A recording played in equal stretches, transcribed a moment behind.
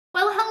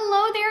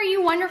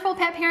wonderful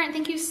pet parent.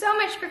 Thank you so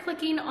much for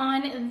clicking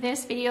on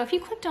this video. If you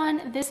clicked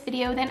on this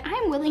video, then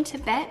I'm willing to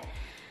bet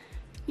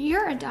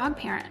you're a dog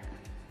parent.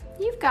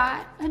 You've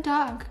got a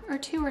dog or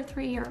 2 or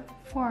 3 or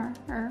 4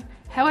 or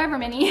however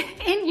many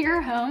in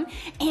your home,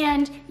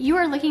 and you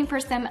are looking for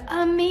some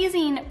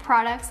amazing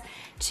products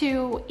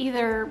to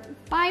either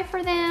buy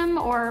for them,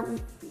 or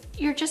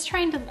you're just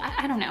trying to,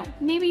 I don't know,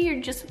 maybe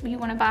you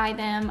want to buy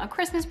them a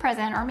Christmas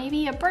present, or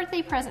maybe a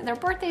birthday present, their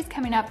birthday's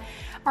coming up,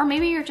 or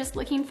maybe you're just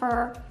looking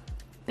for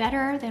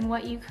better than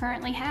what you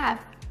currently have.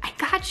 I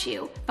got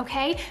you,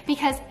 okay?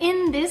 Because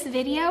in this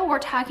video, we're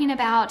talking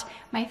about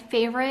my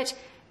favorite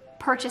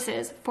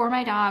purchases for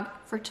my dog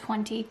for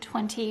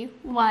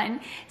 2021.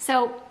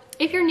 So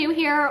if you're new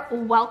here,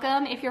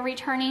 welcome. If you're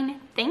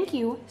returning, thank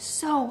you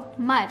so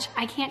much.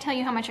 I can't tell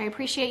you how much I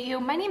appreciate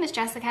you. My name is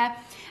Jessica.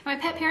 I'm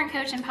a pet parent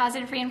coach and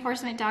positive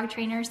reinforcement dog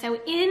trainer. So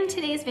in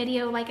today's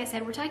video, like I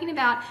said, we're talking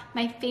about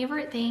my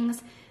favorite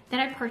things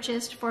that I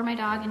purchased for my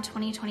dog in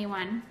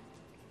 2021.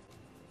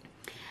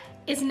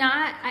 It's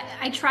not,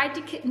 I tried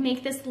to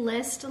make this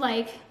list,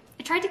 I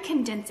tried to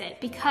condense it,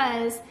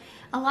 because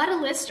a lot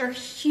of lists are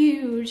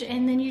huge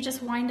and then you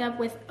just wind up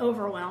with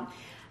overwhelm.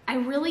 I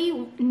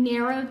really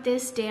narrowed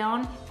this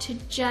down to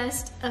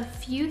just a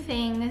few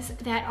things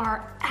that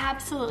are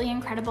absolutely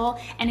incredible.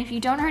 And if you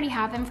don't already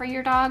have them for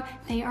your dog,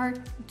 they are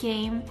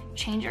game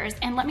changers.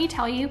 And let me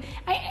tell you,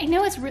 I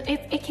know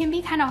it can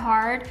be kind of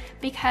hard,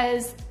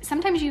 because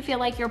sometimes you feel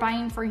like you're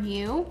buying for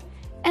you,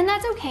 and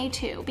that's okay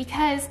too,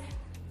 because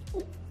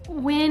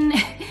when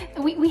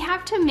we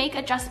have to make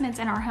adjustments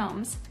in our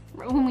homes,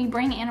 when we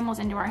bring animals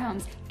into our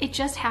homes, it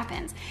just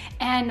happens.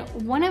 And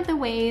one of the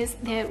ways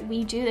that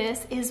we do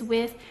this is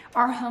with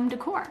our home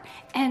decor.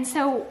 And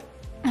so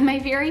my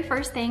very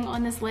first thing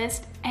on this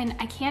list, and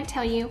I can't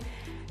tell you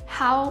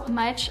how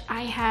much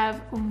I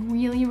have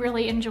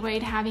really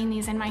enjoyed having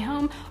these in my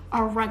home,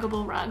 are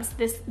Ruggable rugs.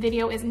 This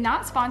video is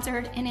not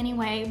sponsored in any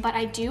way, but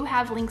I do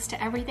have links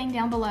to everything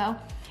down below.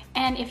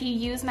 And if you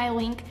use my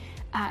link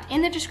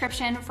in the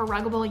description for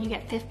Ruggable, you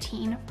get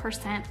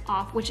 15%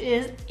 off, which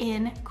is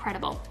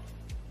incredible.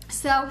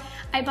 So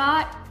I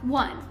bought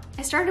one.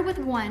 I started with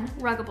one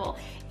Ruggable,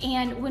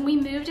 and when we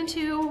moved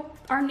into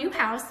our new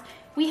house,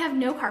 we have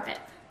no carpet,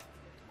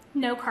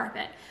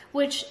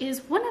 which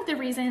is one of the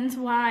reasons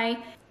why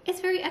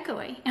it's very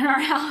echoey in our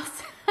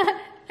house.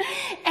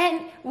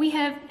 And we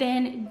have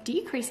been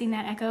decreasing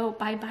that echo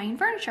by buying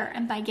furniture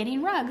and by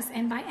getting rugs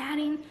and by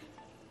adding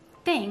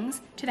things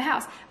to the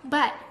house.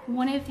 But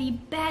one of the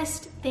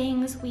best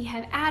things we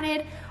have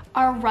added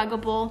are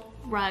Ruggable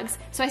rugs.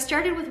 So I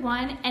started with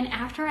one, and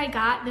after I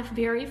got the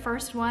very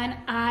first one,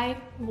 I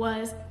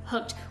was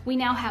hooked. We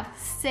now have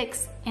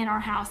 6 in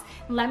our house.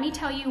 Let me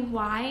tell you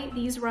why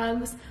these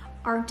rugs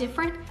are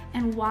different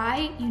and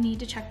why you need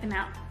to check them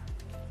out.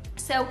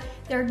 So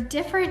they're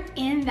different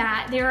in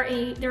that they're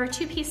a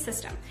 2-piece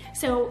system.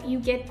 So you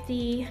get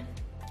the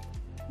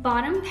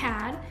bottom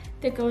pad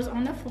that goes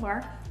on the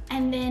floor,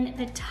 and then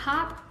the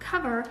top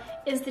cover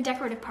is the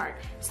decorative part.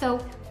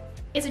 So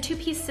it's a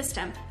 2-piece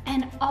system,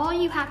 and all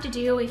you have to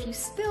do, if you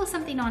spill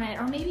something on it,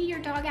 or maybe your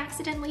dog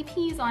accidentally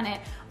pees on it,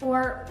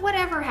 or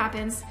whatever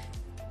happens,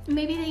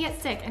 maybe they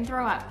get sick and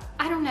throw up,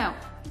 I don't know,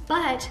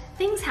 but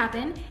things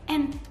happen.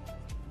 And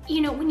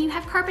you know, when you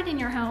have carpet in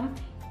your home,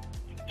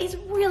 it's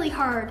really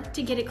hard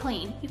to get it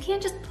clean. You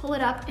can't just pull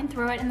it up and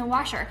throw it in the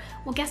washer.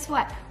 Well, guess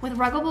what? With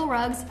Ruggable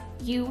rugs,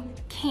 you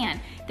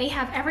can. They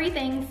have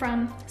everything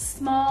from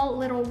small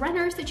little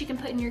runners that you can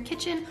put in your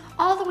kitchen,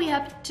 all the way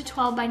up to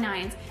 12 by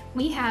 9s.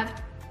 We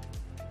have,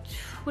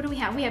 what do we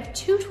have? We have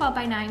 2 12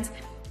 by 9s,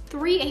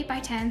 3 8 by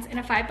 10s, and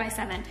a 5 by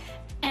 7.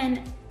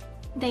 And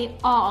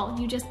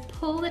you just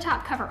pull the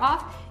top cover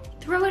off,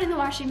 throw it in the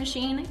washing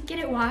machine, get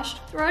it washed,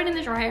 throw it in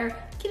the dryer,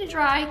 get it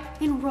dry,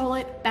 and roll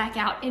it back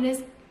out. It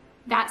is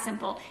that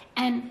simple.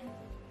 And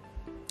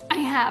I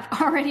have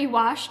already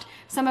washed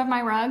some of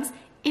my rugs.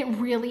 It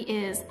really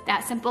is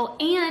that simple.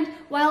 And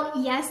while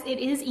yes, it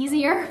is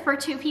easier for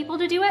 2 people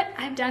to do it,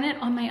 I've done it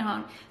on my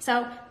own.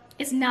 So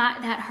it's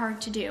not that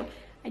hard to do.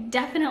 I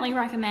definitely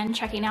recommend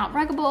checking out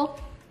Ruggable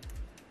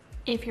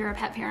if you're a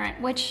pet parent,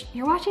 which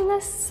you're watching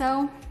this,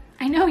 so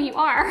I know you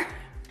are.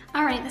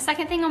 All right, the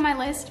second thing on my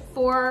list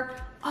for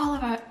all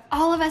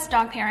of us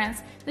dog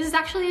parents, this is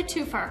actually a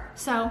twofer,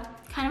 so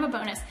kind of a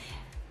bonus.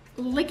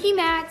 Licky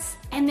mats,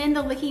 and then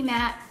the Licky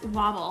mat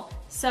wobble.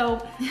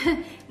 So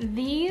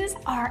these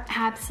are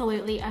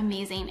absolutely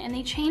amazing, and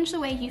they change the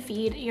way you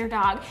feed your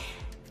dog.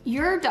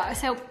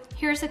 So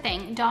here's the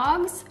thing,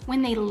 dogs,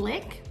 when they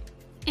lick,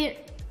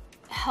 it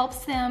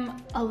helps them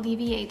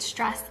alleviate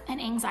stress and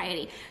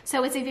anxiety.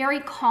 So it's a very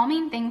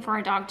calming thing for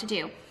a dog to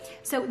do.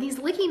 So these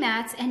Licky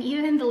mats, and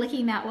even the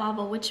Licky mat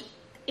wobble, which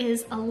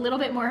is a little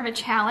bit more of a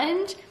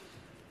challenge,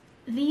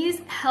 these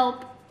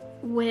help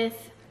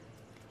with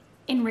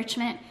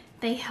enrichment.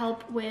 They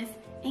help with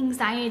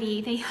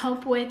anxiety. They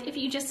help with if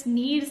you just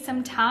need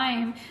some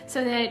time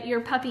so that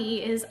your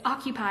puppy is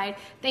occupied.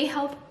 They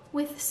help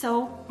with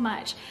so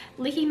much.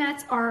 Licky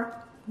mats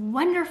are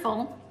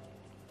wonderful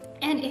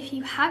And if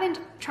you haven't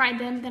tried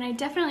them, then I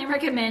definitely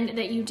recommend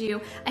that you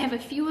do. I have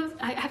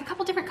a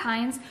couple different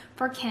kinds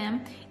for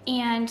Kim,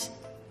 and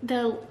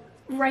the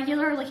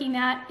regular licking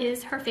mat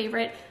is her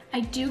favorite.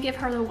 I do give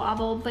her the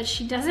wobble, but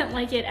she doesn't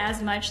like it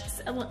as much.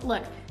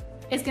 Look,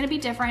 it's gonna be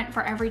different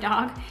for every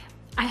dog.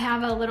 I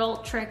have a little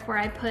trick where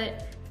I put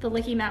the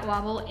licky mat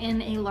wobble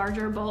in a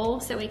larger bowl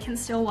so it can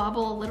still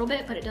wobble a little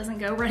bit, but it doesn't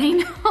go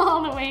running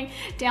all the way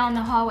down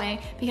the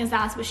hallway, because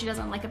that's what she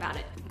doesn't like about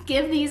it.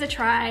 Give these a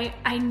try.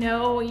 I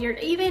know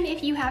even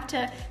if you have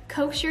to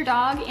coax your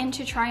dog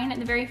into trying it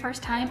the very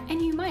first time,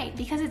 and you might,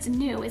 because it's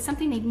new, it's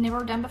something they've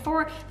never done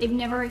before, they've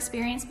never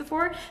experienced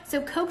before.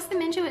 So coax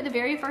them into it the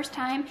very first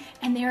time,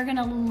 and they're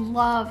gonna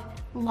love,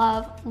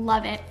 love,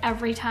 love it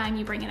every time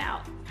you bring it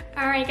out.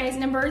 All right, guys,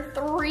 number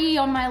 3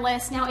 on my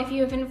list. Now, if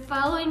you have been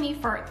following me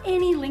for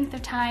any length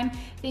of time,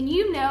 then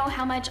you know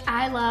how much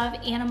I love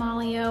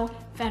Animalio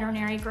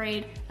veterinary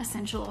grade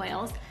essential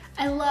oils.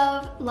 I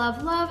love,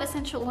 love, love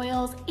essential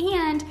oils,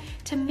 and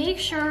to make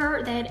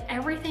sure that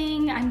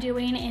everything I'm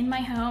doing in my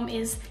home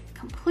is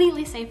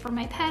completely safe for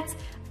my pets,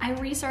 I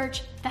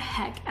research the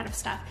heck out of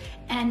stuff.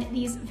 And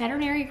these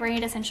veterinary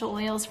grade essential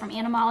oils from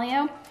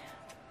Animalio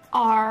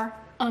are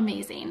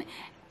amazing.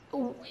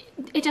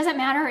 It doesn't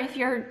matter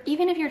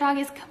even if your dog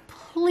is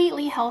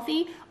completely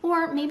healthy,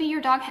 or maybe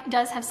your dog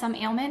does have some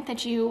ailment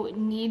that you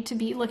need to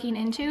be looking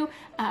into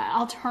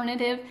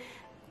alternative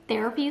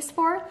therapies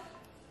for.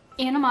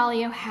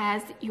 Animalio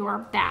has your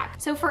back.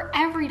 So for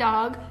every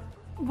dog,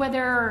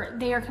 whether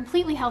they are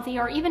completely healthy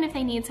or even if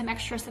they need some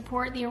extra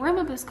support, the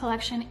Aroma Boost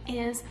collection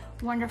is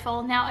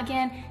wonderful. Now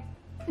again,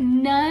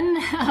 none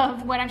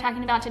of what I'm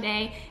talking about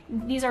today,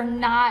 this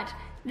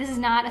is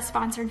not a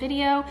sponsored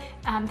video.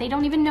 They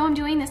don't even know I'm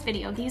doing this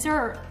video. These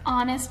are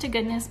honest to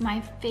goodness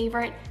my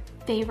favorite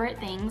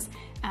things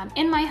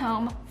in my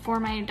home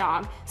for my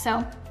dog.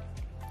 So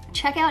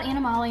check out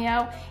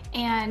Animalio,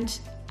 and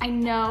I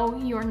know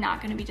you're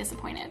not gonna be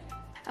disappointed.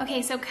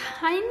 Okay, so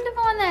kind of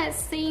on that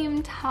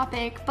same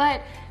topic,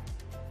 but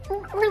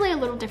really a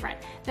little different.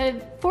 The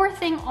 4th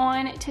thing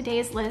on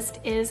today's list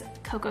is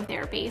cocoa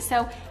therapy.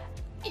 So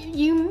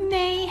you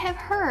may have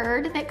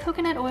heard that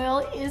coconut oil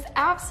is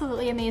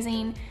absolutely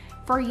amazing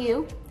for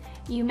you.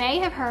 You may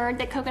have heard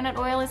that coconut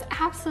oil is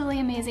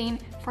absolutely amazing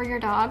for your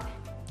dog,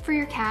 for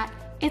your cat.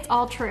 It's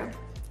all true.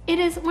 It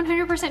is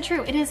 100%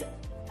 true. It is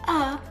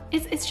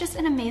it's just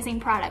an amazing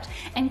product.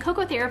 And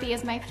Cocoa Therapy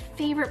is my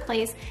favorite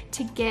place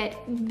to get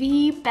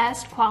the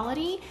best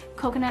quality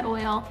coconut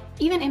oil,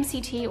 even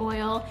MCT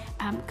oil,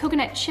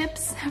 coconut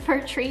chips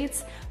for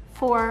treats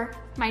for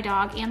my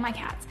dog and my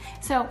cats.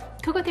 So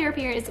Cocoa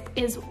Therapy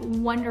is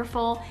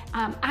wonderful.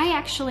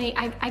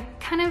 I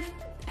kind of,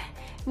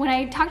 when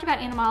I talked about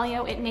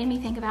Animalio, it made me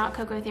think about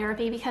Cocoa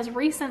Therapy, because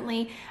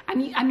recently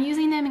I'm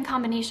using them in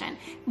combination.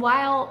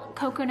 While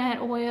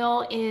coconut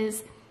oil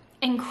is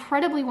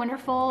incredibly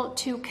wonderful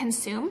to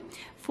consume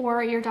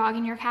for your dog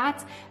and your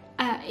cats,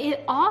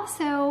 it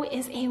also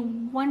is a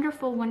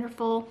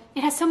wonderful,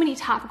 it has so many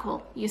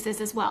topical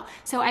uses as well.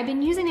 So I've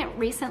been using it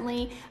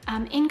recently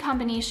in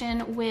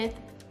combination with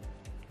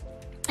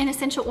an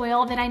essential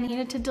oil that I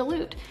needed to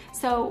dilute.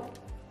 So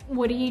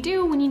what do you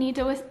do when you need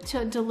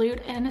to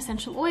dilute an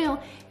essential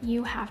oil?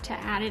 You have to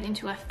add it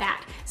into a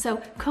fat. So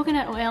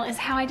coconut oil is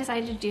how I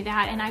decided to do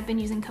that, and I've been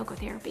using Cocoa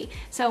Therapy.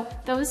 So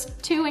those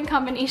two in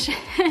combination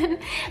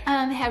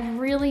have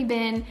really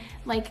been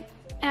like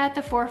at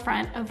the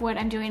forefront of what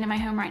I'm doing in my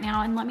home right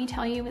now. And let me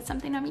tell you, it's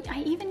something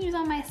I even use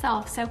on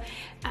myself. So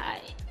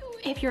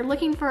if you're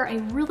looking for a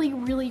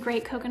really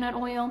great coconut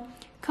oil,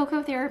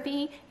 Cocoa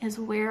Therapy is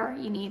where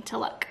you need to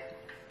look.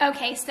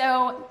 Okay,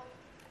 so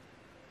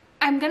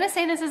I'm gonna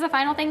say this is the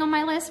final thing on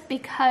my list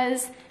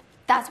because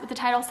that's what the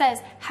title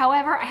says.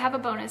 However, I have a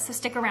bonus, so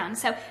stick around.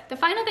 So the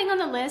final thing on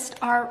the list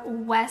are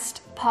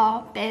West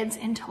Paw beds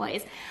and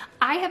toys.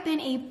 I have been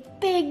a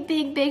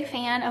big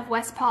fan of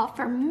West Paw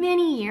for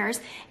many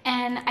years,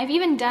 and I've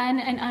even done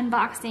an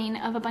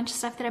unboxing of a bunch of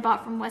stuff that I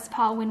bought from West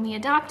Paw when we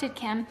adopted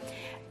Kim.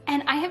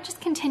 And I have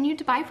just continued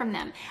to buy from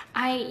them.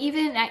 I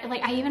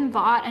even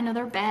bought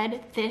another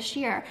bed this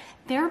year.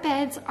 Their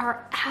beds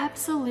are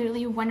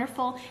absolutely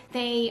wonderful.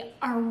 They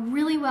are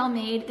really well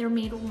made. They're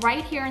made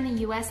right here in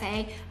the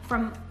USA.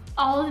 From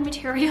all of the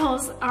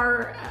materials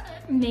are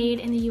made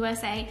in the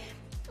USA.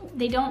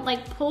 They don't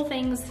like pull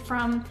things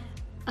from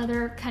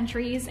other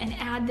countries and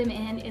add them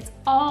in. It's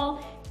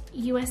all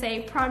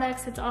USA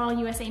products. It's all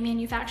USA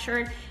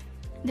manufactured.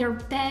 Their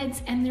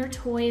beds and their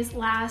toys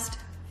last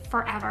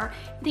forever.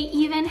 They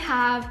even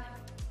have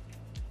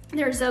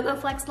their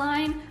ZogoFlex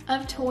line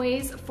of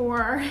toys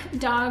for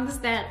dogs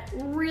that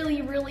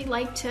really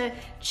like to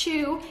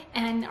chew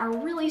and are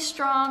really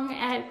strong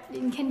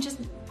and can just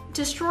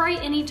destroy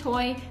any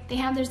toy. They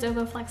have their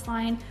ZogoFlex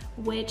line,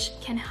 which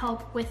can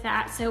help with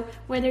that. So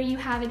whether you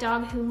have a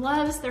dog who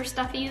loves their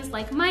stuffies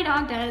like my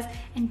dog does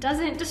and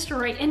doesn't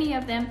destroy any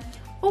of them,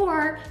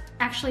 or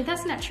actually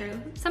that's not true,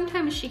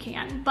 sometimes she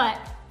can, but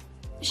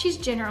she's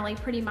generally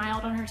pretty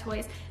mild on her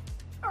toys,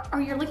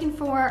 or you're looking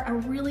for a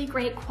really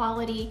great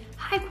quality,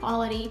 high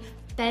quality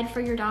bed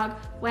for your dog,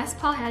 West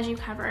Paw has you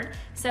covered.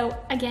 So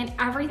again,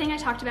 everything I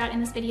talked about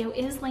in this video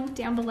is linked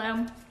down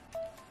below.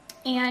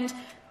 And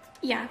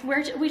yeah,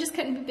 we just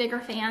couldn't be bigger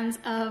fans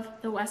of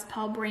the West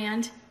Paw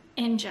brand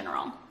in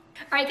general.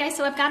 All right guys,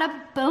 so I've got a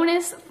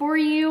bonus for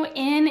you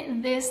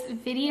in this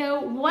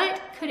video. What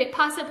could it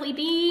possibly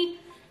be?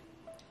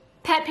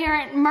 Pet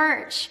parent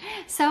merch.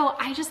 So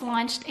I just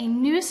launched a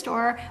new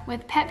store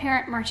with pet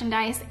parent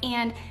merchandise,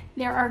 and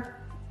there are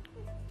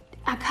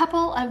a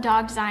couple of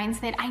dog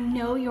designs that I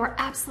know you're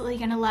absolutely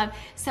gonna love.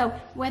 So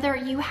whether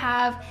you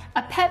have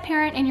a pet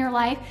parent in your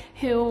life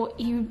who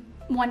you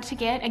want to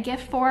get a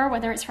gift for,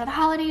 whether it's for the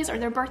holidays or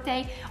their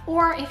birthday,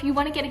 or if you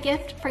want to get a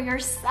gift for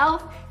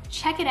yourself,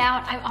 check it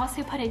out. I've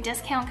also put a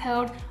discount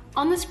code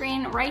on the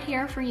screen right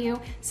here for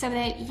you so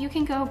that you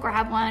can go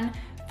grab one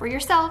for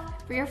yourself,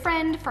 for your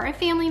friend, for a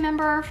family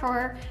member,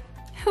 for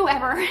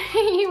whoever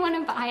you want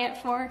to buy it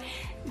for.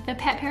 The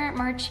pet parent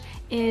merch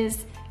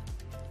is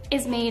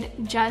made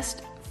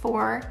just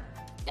for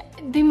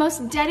the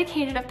most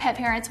dedicated of pet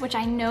parents, which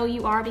I know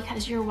you are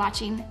because you're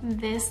watching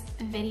this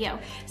video.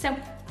 So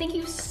thank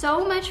you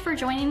so much for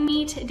joining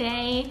me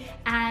today,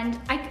 and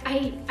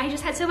I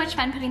just had so much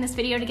fun putting this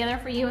video together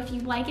for you. If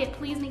you like it,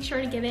 please make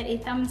sure to give it a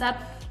thumbs up.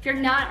 If you're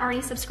not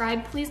already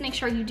subscribed, please make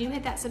sure you do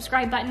hit that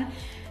subscribe button,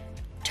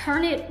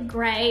 turn it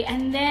gray,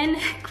 and then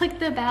click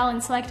the bell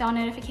and select all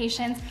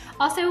notifications.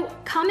 Also,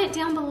 comment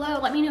down below.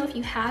 Let me know if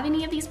you have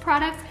any of these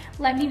products.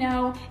 Let me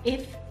know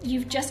if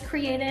you've just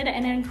created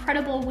an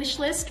incredible wish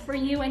list for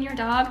you and your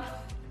dog,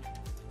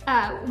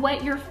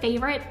 what your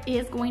favorite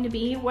is going to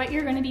be, what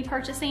you're going to be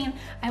purchasing.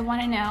 I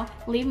want to know.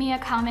 Leave me a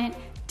comment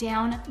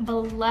down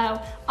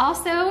below.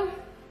 Also,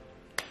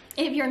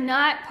 if you're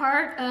not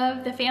part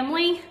of the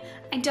family,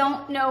 I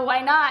don't know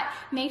why not.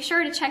 Make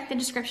sure to check the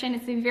description.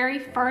 It's the very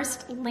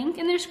first link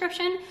in the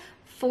description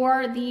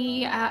for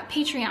the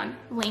Patreon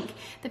link.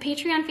 The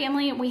Patreon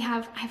family, I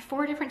have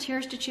 4 different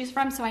tiers to choose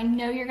from, so I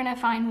know you're gonna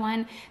find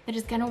one that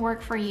is gonna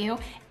work for you.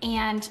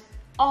 And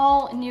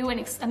all new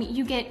and,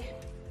 you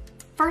get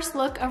first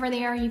look over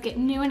there, you get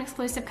new and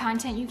exclusive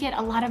content, you get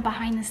a lot of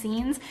behind the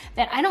scenes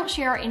that I don't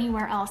share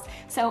anywhere else.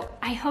 So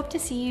I hope to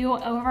see you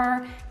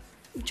over.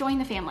 Join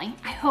the family.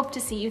 I hope to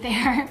see you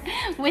there.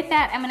 With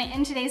that, I'm going to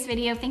end today's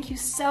video. Thank you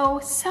so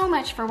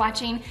much for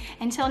watching.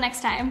 Until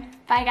next time,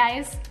 bye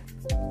guys.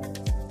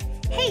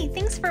 Hey,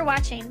 thanks for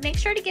watching. Make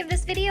sure to give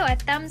this video a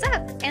thumbs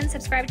up and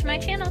subscribe to my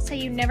channel so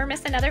you never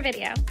miss another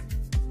video.